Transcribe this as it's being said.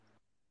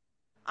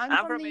I'm I'm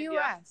from from the India.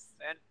 U.S.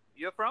 And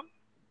you're from?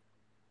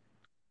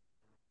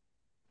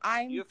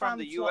 I'm You're from from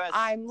the U.S.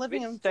 I'm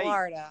living Which in state?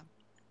 Florida.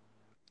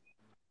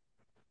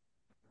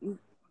 Mm,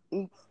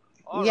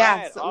 All right.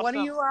 yes. What are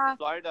Awesome. you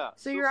Florida.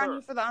 so you're on Super.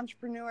 here for the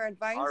entrepreneur All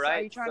advice? Are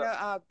right. you trying So,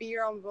 to be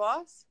your own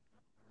boss?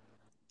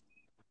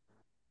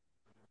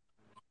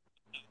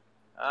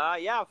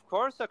 yeah, of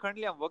course. So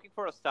currently I'm working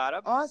for a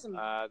startup, Awesome.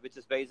 which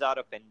is based out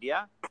of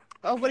India.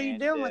 Oh, what are you And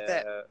doing with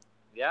it?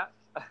 yeah.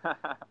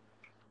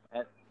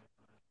 And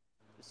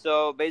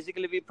so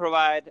basically we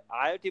provide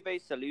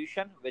IoT-based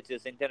solution, which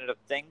is Internet of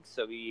Things.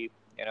 So we,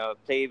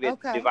 play with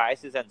Okay.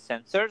 devices and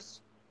sensors.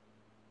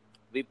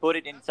 We put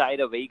it inside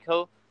a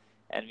vehicle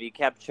and we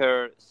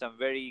capture some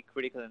very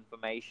critical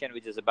information,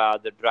 which is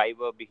about the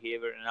driver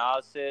behavior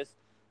analysis,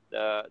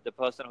 the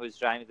person who is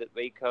driving the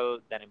vehicle,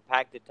 then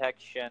impact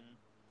detection,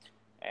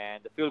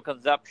 and the fuel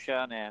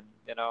consumption, and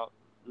a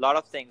lot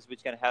of things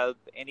which can help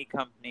any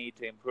company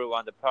to improve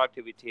on the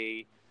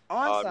productivity or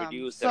Awesome.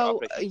 reduce their So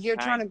operations you're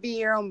trying time. to be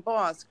your own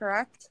boss,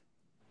 correct?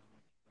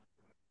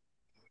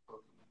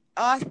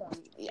 Awesome.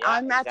 Yeah,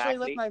 I'm actually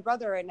with exactly. my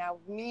brother right now.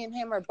 Me and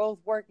him are both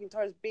working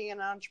towards being an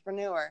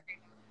entrepreneur.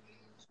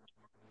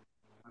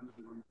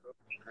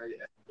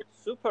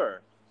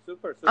 Super,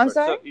 super, I'm super.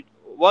 So sorry?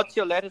 what's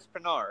your latest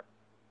preneur?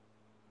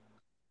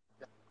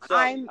 So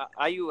I'm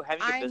are you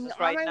having a I'm business on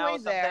right my now way or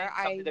something, there.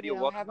 something I, that you're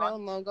working have my on?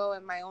 own logo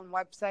and my own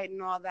website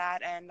and all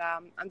that, and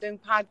I'm doing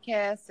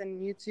podcasts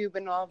and YouTube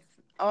and all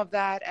of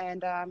that,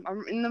 and I'm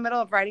in the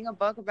middle of writing a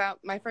book about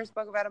my first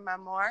book about a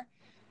memoir,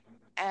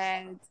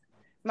 and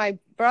my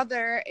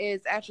brother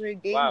is actually a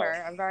Wow.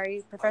 gamer, a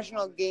very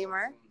professional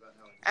gamer,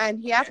 and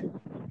he asked,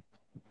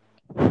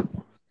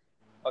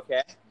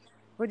 Okay.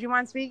 "Would you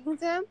mind speaking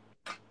to him?"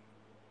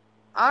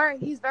 All right,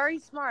 he's very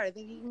smart. I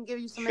think he can give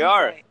you some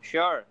Sure, insight.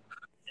 sure.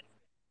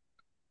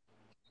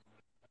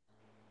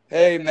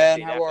 Hey man,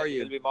 Definitely, how are definitely. you?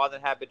 We'll be more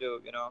than happy to,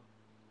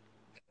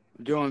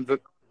 Doing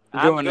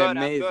I'm doing good, I'm good.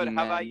 amazing,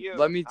 How about man. you?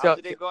 Let me How's tell.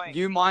 the day Do going?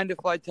 you mind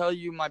if I tell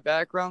you my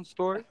background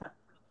story?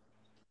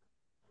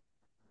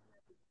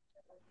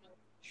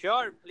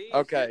 Sure, please.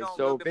 Okay, We'll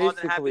so be more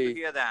than happy to basically,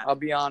 hear that. I'll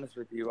be honest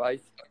with you. I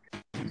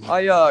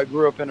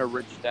grew up in a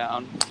rich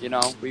town. You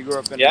know, we grew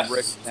up in a Yeah.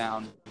 rich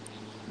town,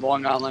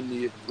 Long Island.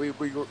 We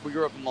grew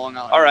up in Long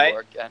Island, All New right.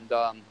 York, and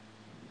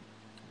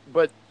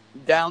but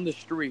down the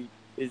street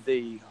is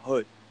a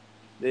hood.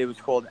 It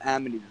was called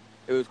Amity.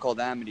 It was called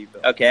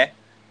Amityville, Okay.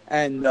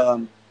 and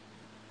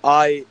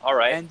I All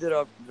right. ended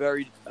up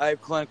I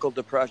have clinical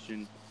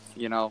depression,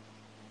 you know,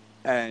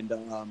 and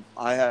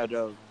I had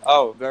a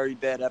Oh. very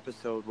bad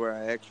episode where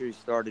I actually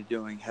started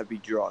doing heavy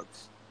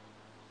drugs.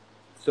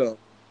 So,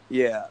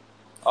 yeah.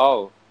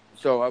 Oh.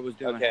 So I was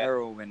doing Okay.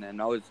 heroin, and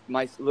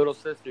my little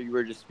sister you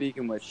were just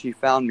speaking with, she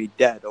found me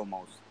dead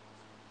almost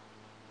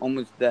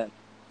dead.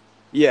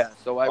 Yeah,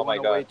 so I Oh my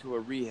went away God. to a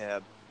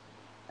rehab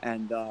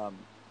and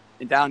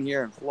down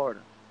here in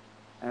Florida.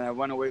 And I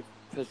went away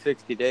for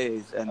 60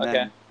 days, and Okay.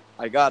 then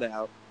I got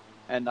out,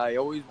 and I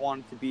always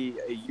wanted to be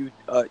you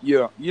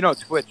know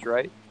Twitch,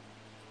 right?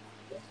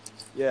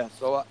 Yeah,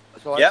 so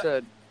I Yep.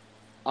 said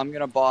I'm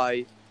gonna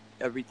buy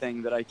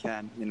everything that I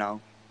can,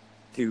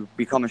 to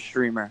become a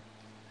streamer.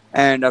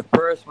 And at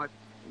first,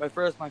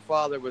 my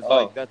father was like,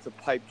 Oh. "That's a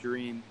pipe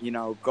dream,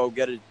 go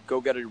get a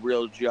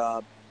real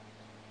job."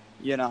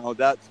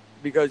 That's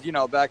because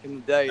back in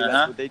the day, Uh that's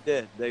huh. what they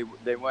did.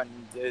 They went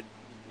and did,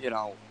 you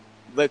know,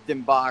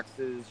 lifting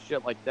boxes,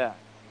 shit like that.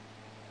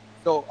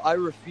 So I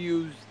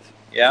refused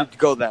to Yeah.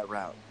 go that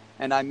route,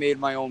 and I made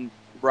my own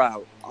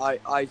route.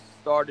 I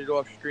started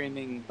off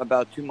streaming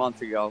about 2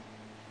 months ago.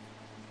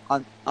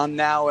 I'm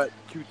now at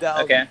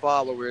 2,000 Okay.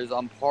 followers.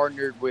 I'm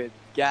partnered with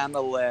Gamma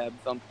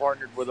Labs. I'm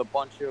partnered with a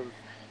bunch of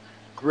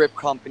grip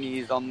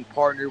companies. I'm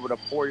partnered with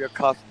Aporia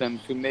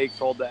Customs, who makes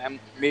all the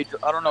major.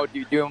 I don't know.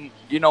 Do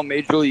you know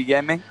Major League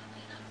Gaming?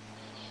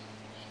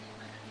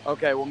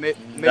 Okay, well, Major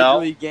No.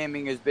 League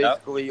Gaming is No.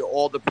 basically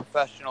all the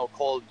professional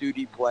Call of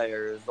Duty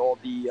players, all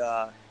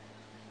the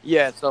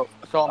yeah. So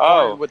I'm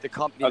partnered Oh. with the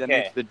company that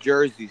makes Okay. the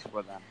jerseys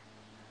for them.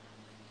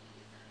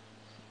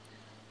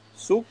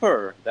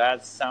 Super.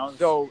 That sounds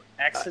So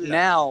excellent.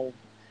 now,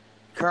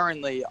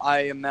 currently,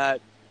 I am at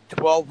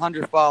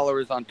 1,200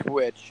 followers on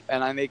Twitch,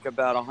 and I make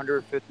about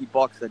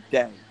 $150 a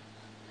day.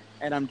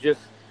 And I'm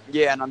just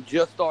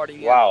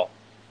starting out. Wow.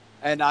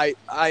 And I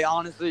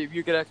honestly, if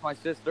you could ask my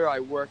sister, I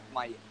worked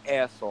my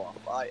ass off.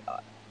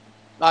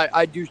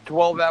 I do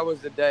 12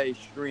 hours a day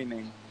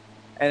streaming,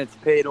 and it's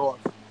paid off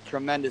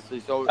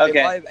tremendously. So if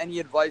Okay. I have any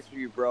advice for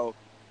you, bro,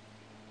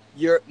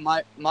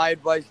 my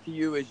advice to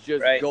you is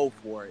just Right. go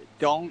for it.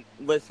 Don't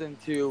listen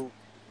to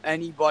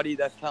anybody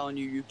that's telling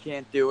you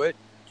can't do it.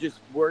 Just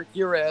work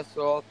your ass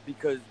off,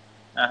 because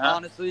Uh huh.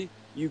 honestly,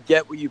 you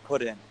get what you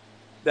put in.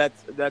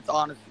 That's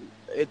honestly,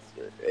 it's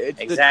the truth.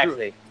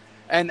 Exactly.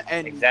 And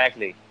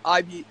Exactly.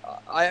 I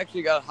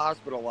actually got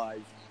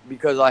hospitalized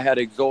because I had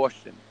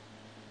exhaustion.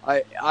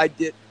 I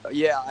did,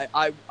 yeah.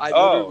 I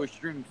literally Oh. was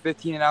streaming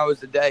 15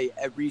 hours a day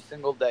every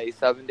single day,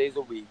 7 days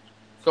a week.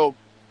 So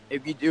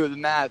if you do the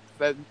math,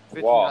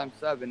 15 Wow. times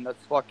 7,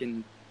 that's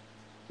fucking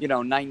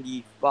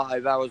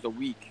 95 hours a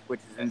week, which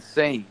is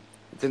insane.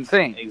 It's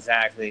insane.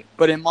 Exactly.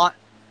 But in my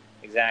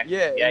Exactly.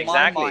 yeah, Yeah, in my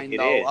exactly. mind It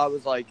though, is. I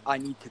was like, I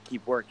need to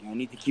keep working. I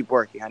need to keep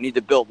working. I need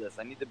to build this.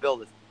 I need to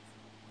build this.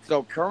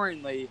 So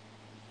currently,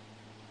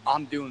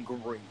 I'm doing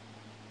great,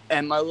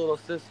 and my little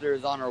sister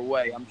is on her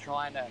way.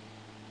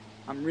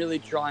 I'm really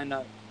trying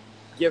to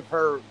give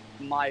her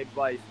my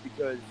advice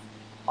because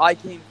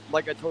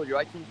like I told you,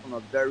 I came from a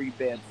very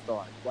bad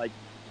start. Like,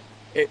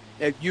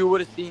 if you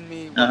would have seen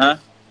me when Uh-huh.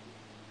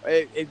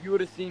 if you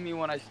would have seen me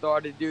when I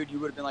started, dude, you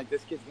would have been like,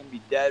 this kid's gonna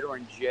be dead or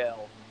in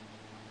jail.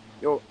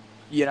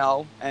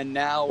 And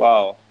now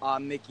Wow.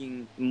 I'm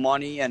making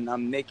money and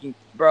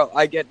bro,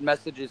 I get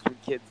messages from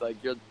kids like,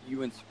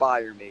 you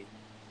inspire me.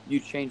 You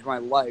changed my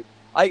life.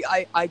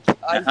 I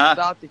Uh-huh.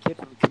 stopped a kid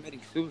from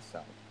committing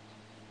suicide.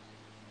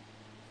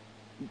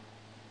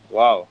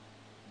 Wow.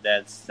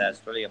 That's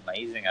really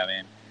amazing. I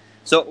mean,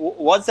 so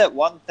what's that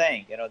one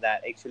thing,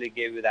 that actually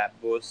gave you that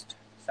boost,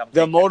 The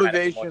something, a kind of a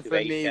motivation for me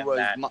motivation was,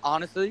 that,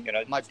 honestly, you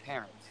know, my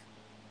parents.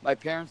 My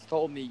parents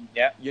told me,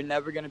 yeah. you're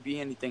never going to be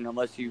anything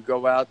unless you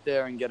go out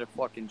there and get a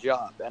fucking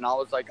job. And I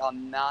was like,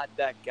 I'm not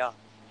that guy.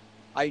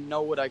 I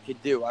know what I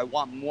could do. I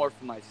want more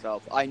for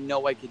myself. I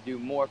know I could do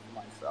more for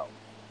myself.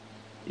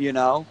 You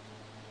know?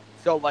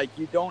 So, like,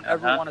 you don't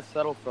ever Uh-huh. want to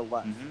settle for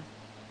less. Mm-hmm.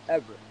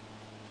 Ever.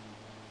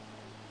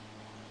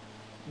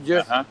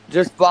 Uh-huh.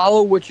 Just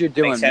follow what you're Makes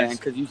doing, man, sense.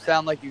 because you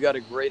sound like you got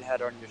a great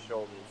head on your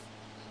shoulders.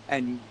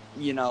 And,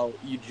 you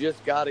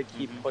just got to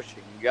keep Mm-hmm.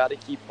 pushing. You got to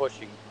keep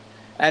pushing.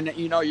 And,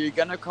 you're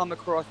going to come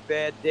across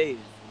bad days.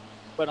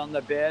 But on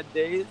the bad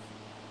days,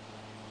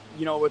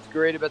 what's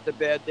great about the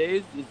bad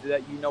days is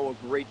that a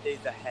great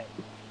day's ahead.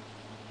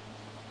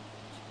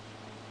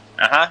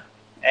 Uh-huh.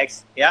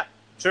 Yeah,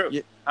 true.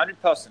 Yeah,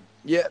 100%.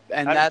 yeah,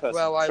 and that's 100%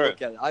 how I true.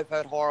 look at it. I've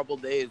had horrible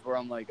days where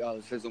I'm like, oh,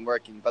 this isn't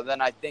working. But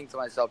then I think to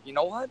myself, you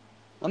know what?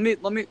 Let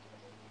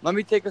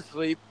me take a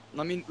sleep.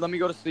 Let me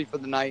go to sleep for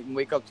the night and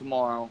wake up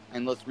tomorrow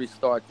and let's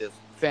restart this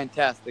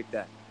fantastic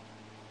day.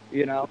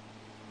 You know?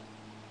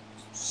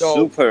 So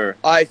Super.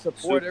 I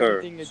support Super.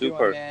 everything you're doing,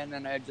 Super. man,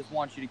 and I just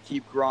want you to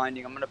keep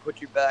grinding. I'm gonna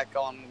put you back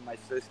on with my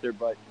sister,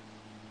 but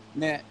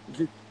man,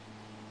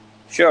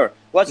 Sure.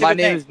 What's your my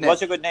good name name? is Nick.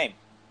 What's your good name?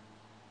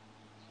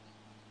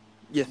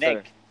 Yes,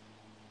 Nick. sir.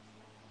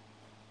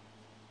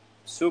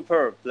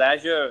 Super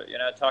pleasure,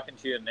 talking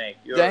to you, Nick.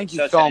 You're Thank you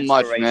such so an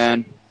much, inspiration.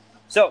 man.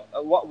 So,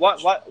 one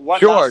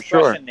Sure, last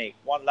sure. question, Nick.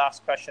 One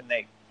last question,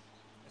 Nick.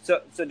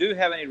 So do you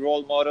have any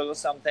role model or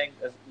something?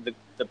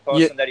 The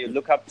person that you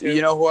look up to?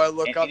 You know who I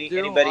look up to?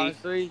 Anybody?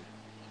 Honestly,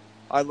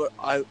 I look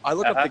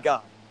up to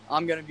God.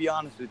 I'm gonna be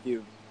honest with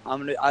you.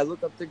 I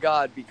look up to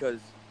God because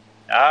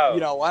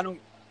Oh.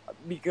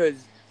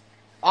 because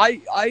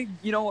I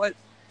you know what?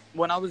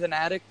 When I was an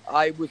addict,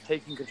 I was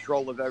taking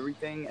control of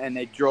everything, and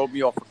they drove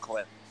me off a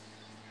cliff.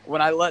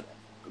 When I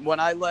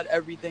let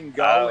everything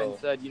go and Oh.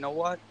 said, you know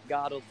what,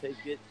 God will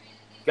take it.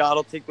 God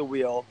will take the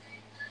wheel,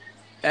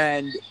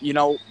 and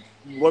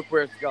look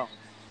where it's going.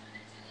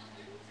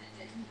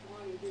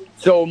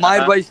 So my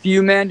Uh-huh. advice to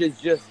you, man, is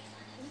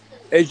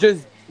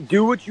just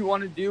do what you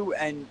want to do,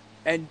 and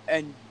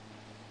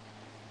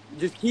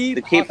just keep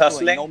To keep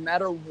hustling, no hustling.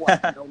 matter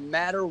what. No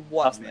matter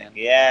what, Hustling. man.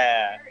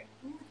 Yeah.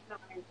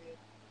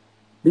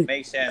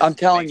 Makes I'm sense.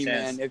 telling Makes you,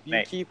 man, sense, if you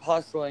mate. keep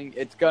hustling,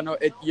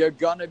 you're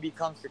gonna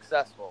become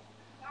successful.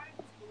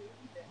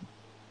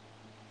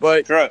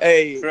 But True.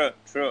 hey, True.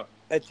 True.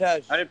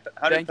 Atesh, 100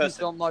 thank you percent.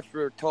 so much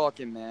for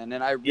talking, man,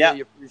 and I Yeah.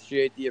 really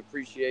appreciate the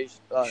appreciation.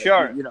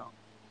 Sure.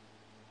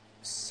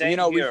 Same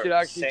We should here.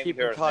 actually Same keep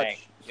in here, Nick.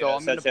 touch. So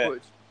I'm gonna Such a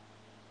put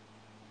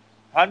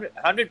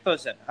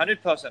 100%,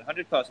 100%,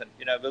 100%.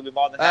 We'll be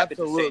more than happy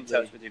to stay in absolutely,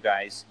 touch with you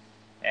guys.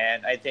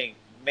 And I think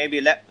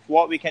maybe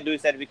what we can do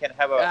is that we can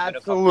have a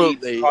complete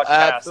absolutely, podcast.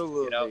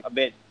 absolutely. A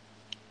bit,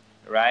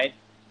 right?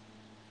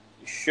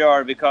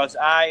 Sure, because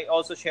I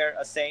also share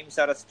a same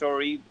sort of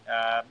story.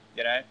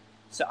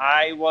 So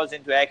I was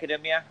into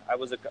academia. I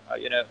was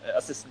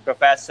assistant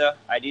professor.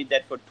 I did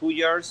that for 2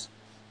 years,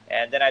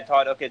 and then I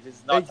thought, okay, this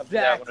is not something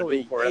that I want to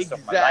do for the rest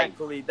of my life.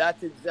 Exactly.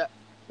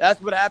 That's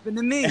what happened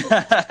to me.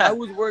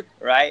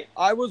 Right?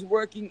 I was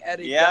working at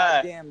a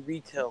Yeah. goddamn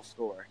retail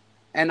store,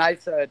 and I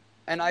said,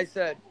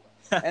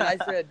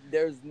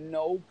 there's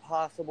no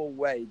possible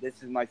way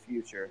this is my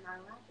future.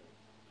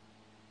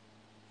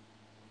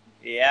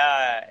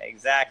 Yeah,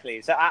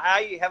 exactly. So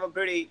I have a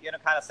pretty,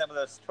 kind of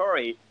similar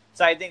story.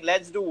 So I think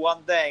let's do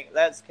one thing.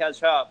 Let's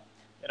catch up,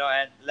 and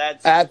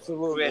let's create a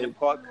Absolutely.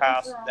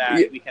 podcast that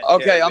Yeah, we can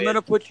okay, share I'm with,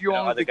 gonna put you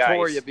on with other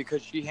Victoria guys.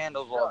 because she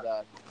handles all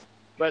that.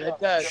 But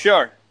Hitesh,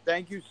 Sure,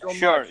 thank you so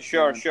sure, much.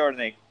 sure, Man. sure,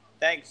 Nick.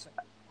 Thanks.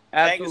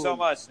 Thank you so Absolutely.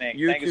 much, Nick.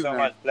 You Thank you too, so man.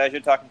 much. Pleasure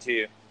talking to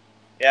you.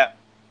 Yeah.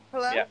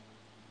 Hello. Yeah.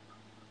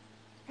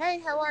 Hey,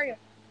 how are you?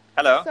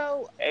 Hello.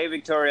 So, Hey,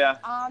 Victoria.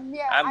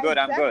 yeah, I'm good.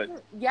 I'm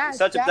good. Yes,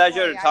 Such a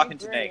pleasure definitely. talking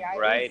to Nick. It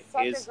Right?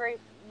 was such a great,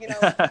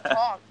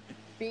 talk.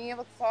 Being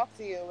able to talk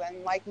to you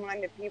and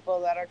like-minded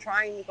people that are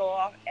trying to go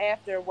off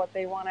after what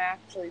they want to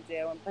actually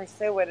do and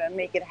pursue it and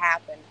make it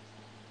happen.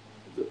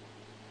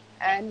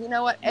 And you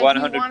know what? If you want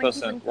to keep in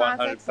 100%,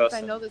 contact, since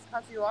I 100%. know this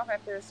cuts you off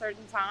after a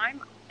certain time,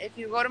 if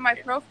you go to my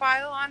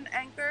profile on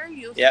Anchor,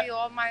 you'll Yeah. see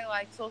all my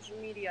like social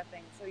media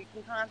things. So you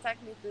can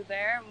contact me through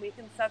there, and we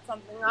can set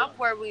something up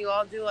where we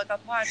all do like a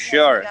podcast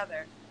Sure.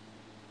 together.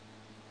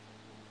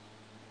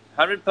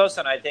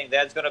 100%. I think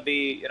that's gonna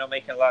be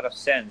making a lot of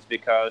sense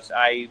because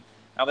I'm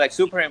like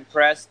super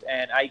impressed,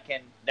 and I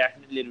can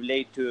definitely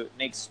relate to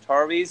Nick's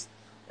stories.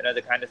 The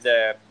kind of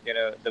the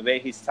way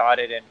he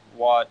started and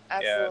what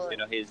Absolutely.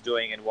 he's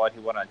doing and what he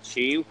want to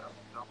achieve.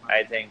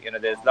 I think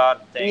there's a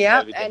lot of things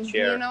that we can and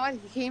share. you know what?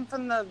 He came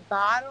from the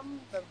bottom,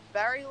 the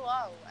very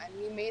low, and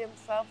he made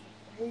himself.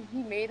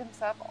 He made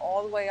himself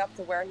all the way up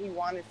to where he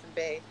wanted to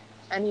be,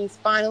 and he's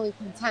finally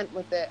content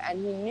with it.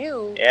 And he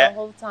knew the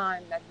whole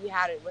time that he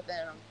had it within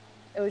him.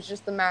 It was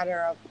just a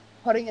matter of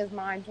putting his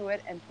mind to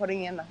it and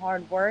putting in the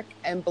hard work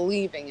and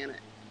believing in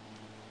it.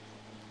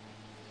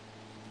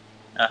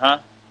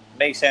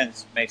 Makes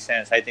sense.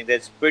 I think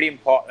that's pretty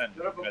important.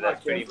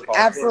 That's pretty important.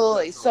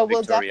 Absolutely. So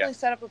we'll Victoria. definitely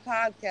set up a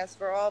podcast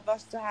for all of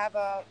us to have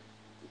a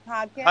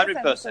podcast,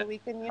 100%. and so we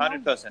can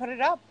 100%. put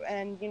it up,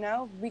 and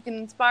we can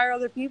inspire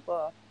other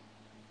people.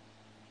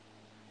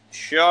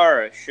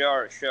 Sure.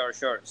 So,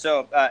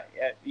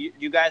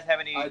 you guys have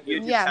any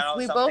YouTube channel?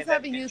 We both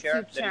have a YouTube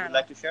channel that you would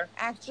like to share?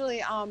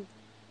 Actually,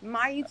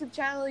 my YouTube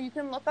channel, you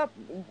can look up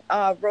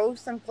Rose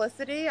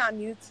Simplicity on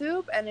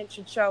YouTube, and it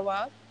should show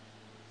up.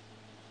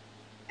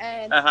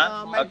 And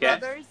my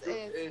brother's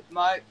is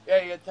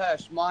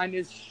Atesh. Mine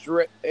is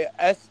STRAFE,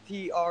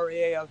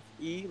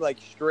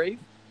 like strafe,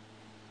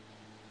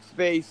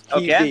 space TV.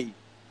 Okay.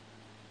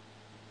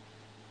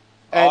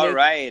 And all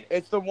right.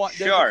 It's the one.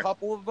 There's a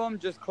couple of them.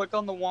 Just click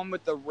on the one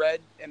with the red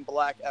and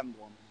black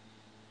emblem.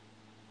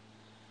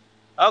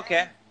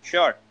 Okay.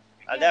 Sure.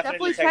 I'll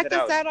definitely check us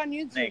out. out on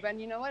YouTube. Nick. And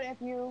you know what?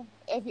 If you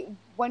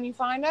when you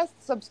find us,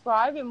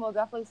 subscribe, and we'll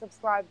definitely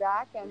subscribe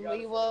back, and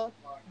we will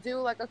do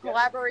like a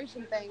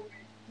collaboration thing.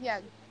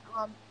 Yeah.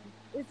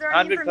 Is there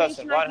any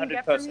information I can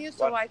get from you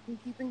so I can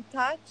keep in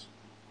touch?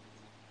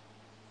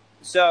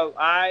 So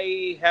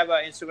I have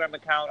an Instagram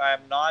account.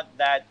 I'm not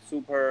that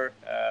super,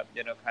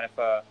 kind of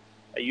a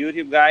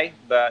YouTube guy,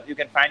 but you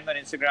can find me on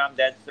Instagram.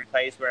 That's the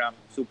place where I'm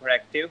super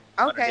active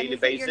on a daily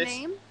basis. Your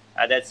name?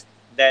 That's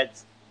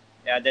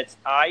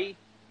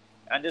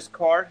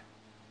I_HITESHPERMAR.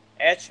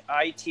 That's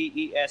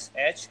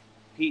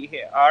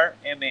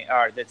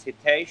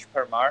Hitesh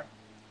Parmar.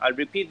 I'll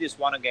repeat this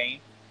one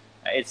again.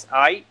 It's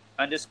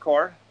I_Hitesh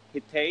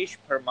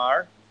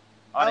Parmar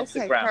on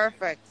Instagram.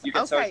 Perfect. You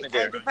can search me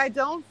there. And if I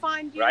don't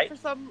find you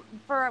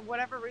for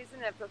whatever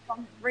reason, if for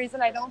some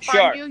reason I don't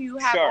find you, you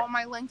have all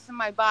my links in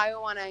my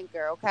bio on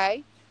Anchor,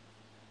 okay?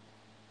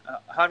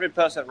 100%,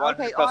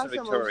 100%, awesome. Victoria.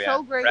 It was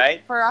so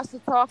great for us to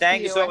talk to you.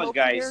 Thank you so much, guys.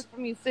 I hope to hear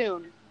from you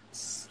soon.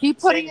 Keep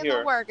putting in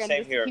the work and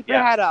just keep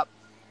your head up.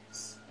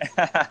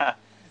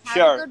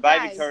 Sure.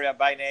 Bye, Victoria.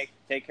 Bye, Nick.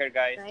 Take care,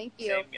 guys. Thank you.